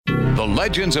The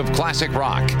Legends of Classic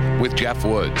Rock with Jeff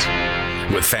Woods.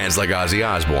 With fans like Ozzy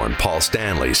Osbourne, Paul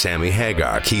Stanley, Sammy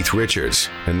Hagar, Keith Richards,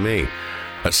 and me.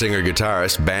 A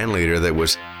singer-guitarist, bandleader that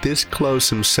was this close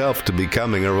himself to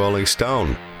becoming a Rolling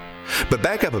Stone. But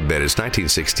back up a bit, it's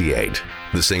 1968.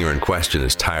 The singer in question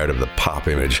is tired of the pop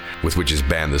image with which his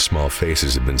band, The Small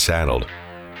Faces, had been saddled.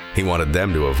 He wanted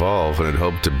them to evolve and had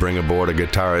hoped to bring aboard a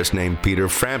guitarist named Peter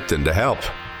Frampton to help.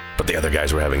 But the other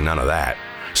guys were having none of that.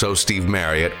 So Steve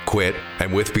Marriott quit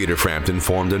and with Peter Frampton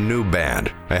formed a new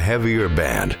band, a heavier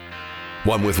band.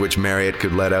 One with which Marriott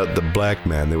could let out the black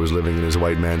man that was living in his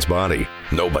white man's body.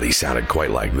 Nobody sounded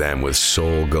quite like them, with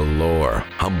soul galore.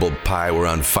 Humble Pie were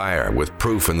on fire, with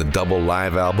Proof in the double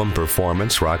live album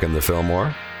Performance rocking the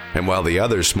Fillmore. And while the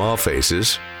other Small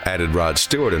Faces added Rod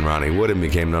Stewart and Ronnie Wood and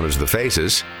became known as the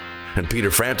Faces, and Peter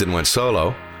Frampton went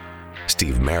solo,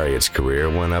 Steve Marriott's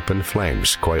career went up in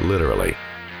flames, quite literally.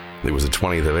 It was the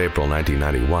 20th of April,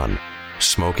 1991.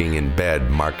 Smoking in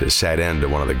bed marked a sad end to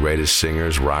one of the greatest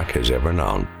singers rock has ever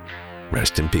known.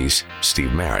 Rest in peace,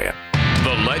 Steve Marriott.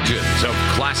 The Legends of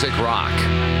Classic Rock.